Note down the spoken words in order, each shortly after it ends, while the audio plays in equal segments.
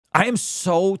I am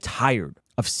so tired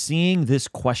of seeing this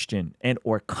question and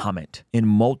or comment in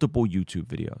multiple YouTube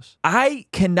videos. I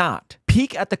cannot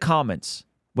peek at the comments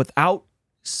without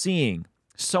seeing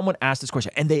someone ask this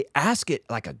question, and they ask it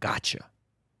like a gotcha.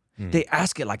 They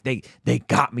ask it like they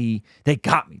got me,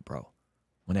 bro,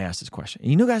 when they ask this question.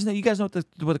 And you guys know what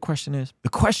the question is? The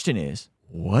question is,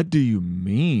 what do you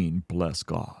mean bless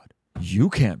God? You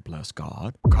can't bless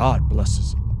God. God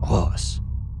blesses us.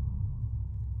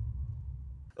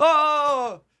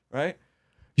 Oh, right?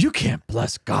 You can't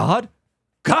bless God.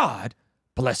 God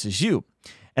blesses you.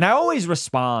 And I always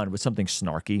respond with something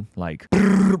snarky like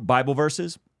Bible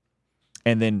verses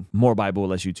and then more Bible,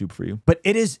 less YouTube for you. But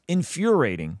it is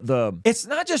infuriating. It's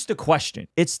not just a question.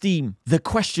 It's the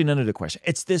question under the question.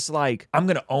 It's this like, I'm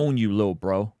going to own you, little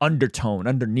bro, undertone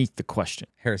underneath the question.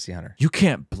 Heresy hunter. You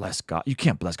can't bless God. You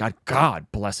can't bless God. God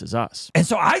blesses us. And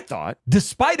so I thought,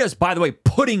 despite us, by the way,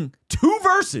 putting 2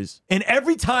 verses, and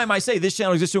every time I say this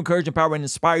channel exists to encourage, empower, and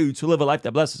inspire you to live a life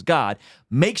that blesses God,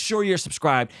 make sure you're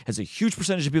subscribed. As a huge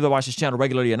percentage of people that watch this channel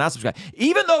regularly are not subscribed.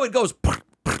 Even though it goes,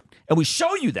 and we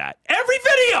show you that every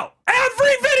video,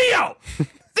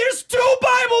 there's 2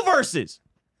 Bible verses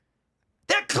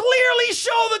that clearly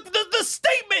show the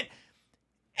statement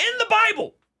in the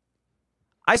Bible.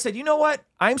 I said, you know what?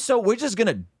 We're just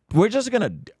gonna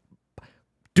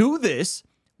do this,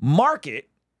 mark it,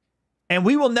 and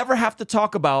we will never have to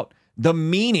talk about the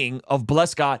meaning of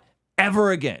bless God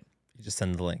ever again. You just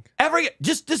send the link.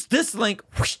 Just this link,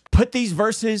 whoosh, put these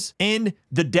verses in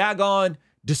the daggone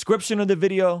description of the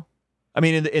video. I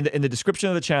mean, in the description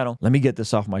of the channel. Let me get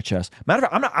this off my chest. Matter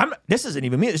of fact, this isn't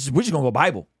even me. We're just gonna go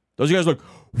Bible. Those of you guys are like,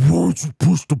 why don't you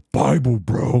push the Bible,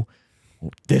 bro?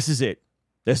 Well, this is it.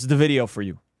 This is the video for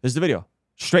you. This is the video.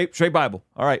 Straight Bible.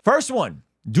 All right. First one,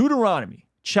 Deuteronomy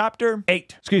chapter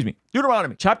 8.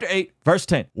 Deuteronomy chapter 8, verse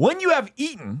 10. When you have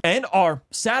eaten and are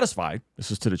satisfied,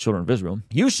 this is to the children of Israel,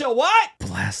 you shall what?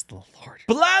 Bless the Lord.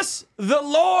 Bless the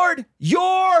Lord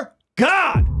your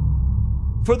God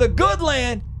for the good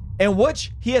land and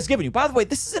which he has given you. By the way,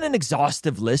 this isn't an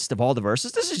exhaustive list of all the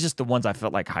verses. This is just the ones I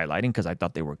felt like highlighting because I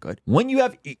thought they were good. When you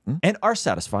have eaten and are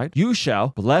satisfied, you shall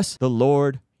bless the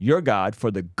Lord your God for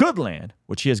the good land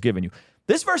which he has given you.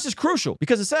 This verse is crucial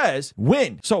because it says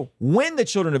when. So when the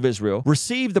children of Israel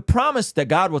receive the promise that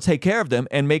God will take care of them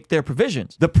and make their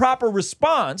provisions, the proper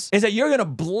response is that you're going to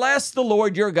bless the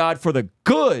Lord your God for the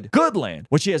good land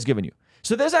which he has given you.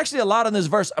 So there's actually a lot in this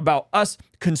verse about us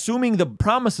consuming the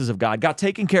promises of God, God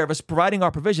taking care of us, providing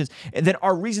our provisions, and then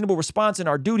our reasonable response and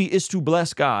our duty is to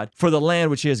bless God for the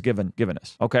land which he has given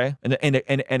us, okay? And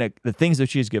the things that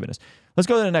he has given us. Let's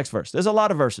go to the next verse. There's a lot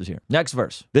of verses here. Next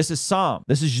verse. This is Psalm.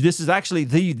 This is actually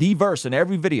the verse in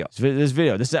every video.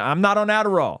 I'm not on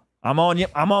Adderall. I'm on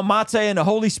Mate and the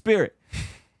Holy Spirit.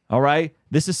 All right?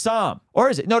 This is Psalm.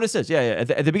 Or is it? No, this is. Yeah.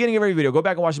 At the beginning of every video, go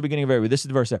back and watch the beginning of every video. This is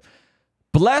the verse there.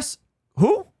 Bless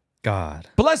who? God.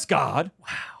 Bless God.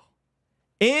 Wow.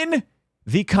 In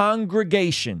the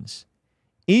congregations,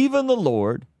 even the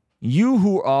Lord, you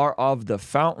who are of the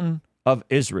fountain of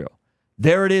Israel.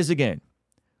 There it is again.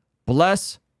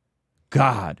 Bless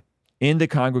God in the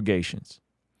congregations,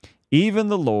 even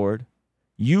the Lord,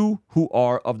 you who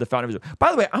are of the fountain of Israel.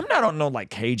 By the way, I'm not on no like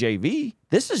KJV.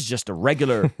 This is just a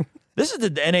regular, this is the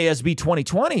NASB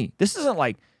 2020. This isn't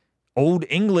like old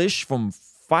English from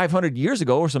 500 years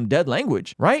ago or some dead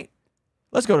language, right?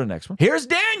 Let's go to the next one. Here's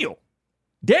Daniel.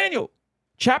 Daniel,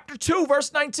 chapter 2,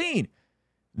 verse 19.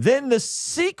 Then the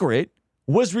secret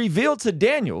was revealed to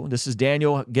Daniel. This is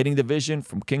Daniel getting the vision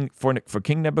from for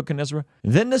King Nebuchadnezzar.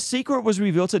 Then the secret was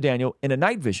revealed to Daniel in a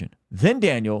night vision. Then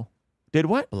Daniel did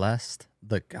what? Blessed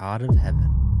the God of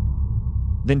heaven.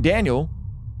 Then Daniel,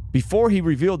 before he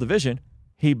revealed the vision,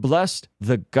 he blessed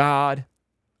the God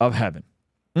of heaven.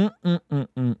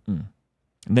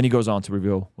 And then he goes on to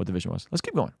reveal what the vision was. Let's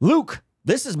keep going. Luke,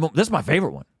 this is my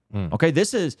favorite one. Okay,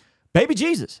 this is baby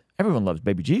Jesus. Everyone loves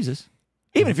baby Jesus.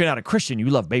 Even if you're not a Christian, you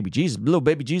love baby Jesus. Little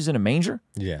baby Jesus in a manger.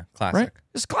 Yeah, classic. Right?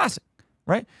 It's classic,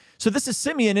 right? So this is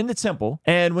Simeon in the temple.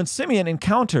 And when Simeon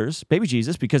encounters baby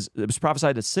Jesus, because it was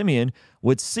prophesied that Simeon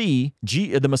would see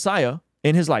the Messiah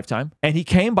in his lifetime, and he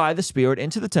came by the Spirit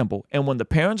into the temple. And when the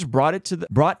parents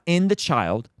brought in the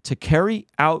child to carry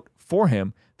out for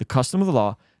him the custom of the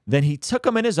law, then he took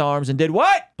him in his arms and did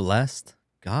what? Blessed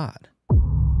God. You're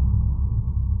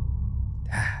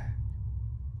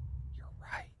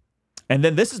right. And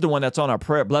then this is the one that's on our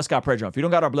prayer, Bless God prayer journal. If you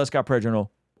don't got our Bless God prayer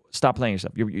journal, stop playing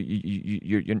yourself.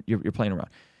 You're playing around.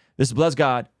 This is Bless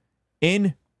God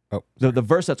in the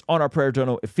verse that's on our prayer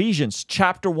journal, Ephesians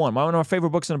chapter 1, one of my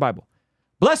favorite books in the Bible.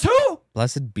 Bless who?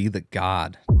 Blessed be the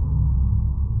God.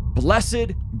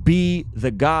 Blessed be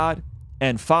the God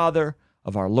and Father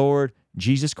of our Lord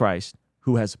Jesus Christ,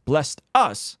 who has blessed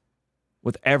us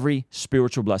with every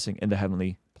spiritual blessing in the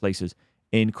heavenly places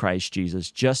in Christ Jesus,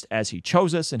 just as he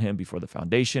chose us in him before the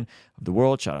foundation of the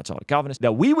world. Shout out to all the Calvinists.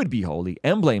 That we would be holy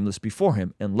and blameless before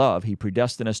him in love. He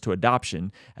predestined us to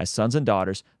adoption as sons and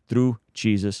daughters through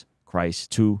Jesus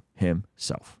Christ to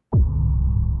himself.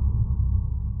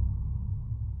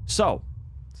 So,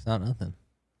 It's not nothing.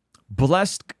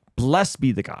 blessed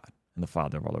be the God and the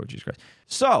Father of our Lord Jesus Christ.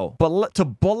 So, to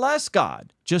bless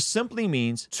God just simply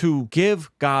means to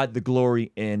give God the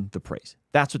glory and the praise.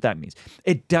 That's what that means.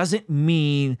 It doesn't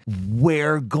mean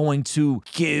we're going to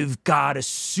give God a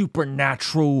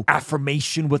supernatural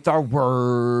affirmation with our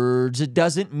words. It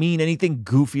doesn't mean anything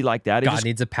goofy like that. God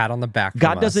needs a pat on the back.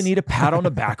 God doesn't need a pat on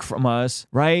the back from us,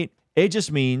 right? It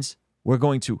just means we're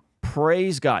going to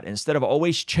praise God. Instead of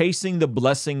always chasing the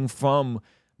blessing from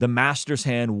the master's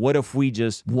hand, what if we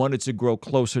just wanted to grow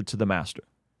closer to the master?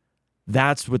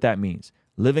 That's what that means.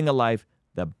 Living a life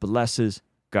that blesses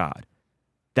God.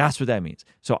 That's what that means.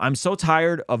 So I'm so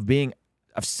tired of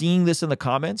seeing this in the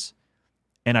comments,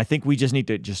 and I think we just need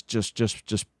to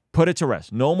just put it to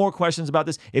rest. No more questions about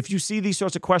this. If you see these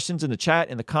sorts of questions in the chat,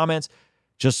 in the comments,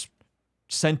 just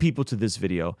send people to this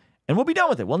video, and we'll be done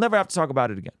with it. We'll never have to talk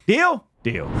about it again. Deal?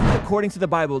 Deal. According to the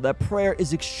Bible, that prayer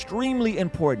is extremely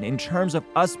important in terms of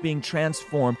us being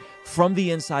transformed from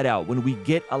the inside out when we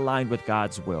get aligned with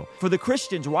God's will. For the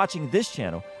Christians watching this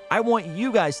channel, I want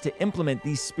you guys to implement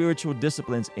these spiritual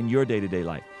disciplines in your day-to-day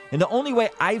life. And the only way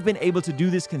I've been able to do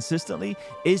this consistently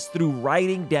is through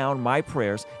writing down my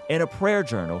prayers in a prayer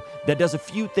journal that does a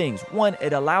few things. One,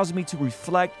 it allows me to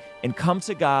reflect and come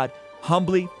to God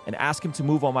humbly and ask him to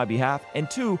move on my behalf. And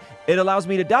two, it allows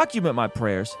me to document my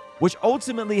prayers, which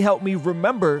ultimately help me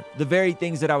remember the very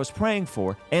things that I was praying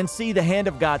for and see the hand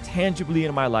of God tangibly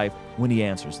in my life when he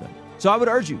answers them. So I would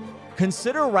urge you,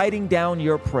 consider writing down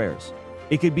your prayers.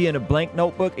 It could be in a blank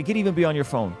notebook. It could even be on your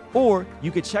phone. Or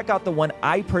you could check out the one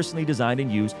I personally designed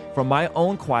and used from my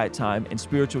own quiet time and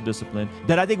spiritual discipline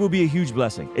that I think will be a huge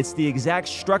blessing. It's the exact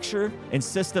structure and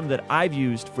system that I've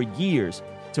used for years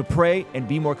to pray and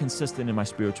be more consistent in my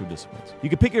spiritual disciplines. You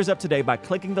can pick yours up today by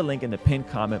clicking the link in the pinned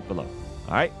comment below.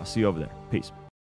 All right, I'll see you over there. Peace.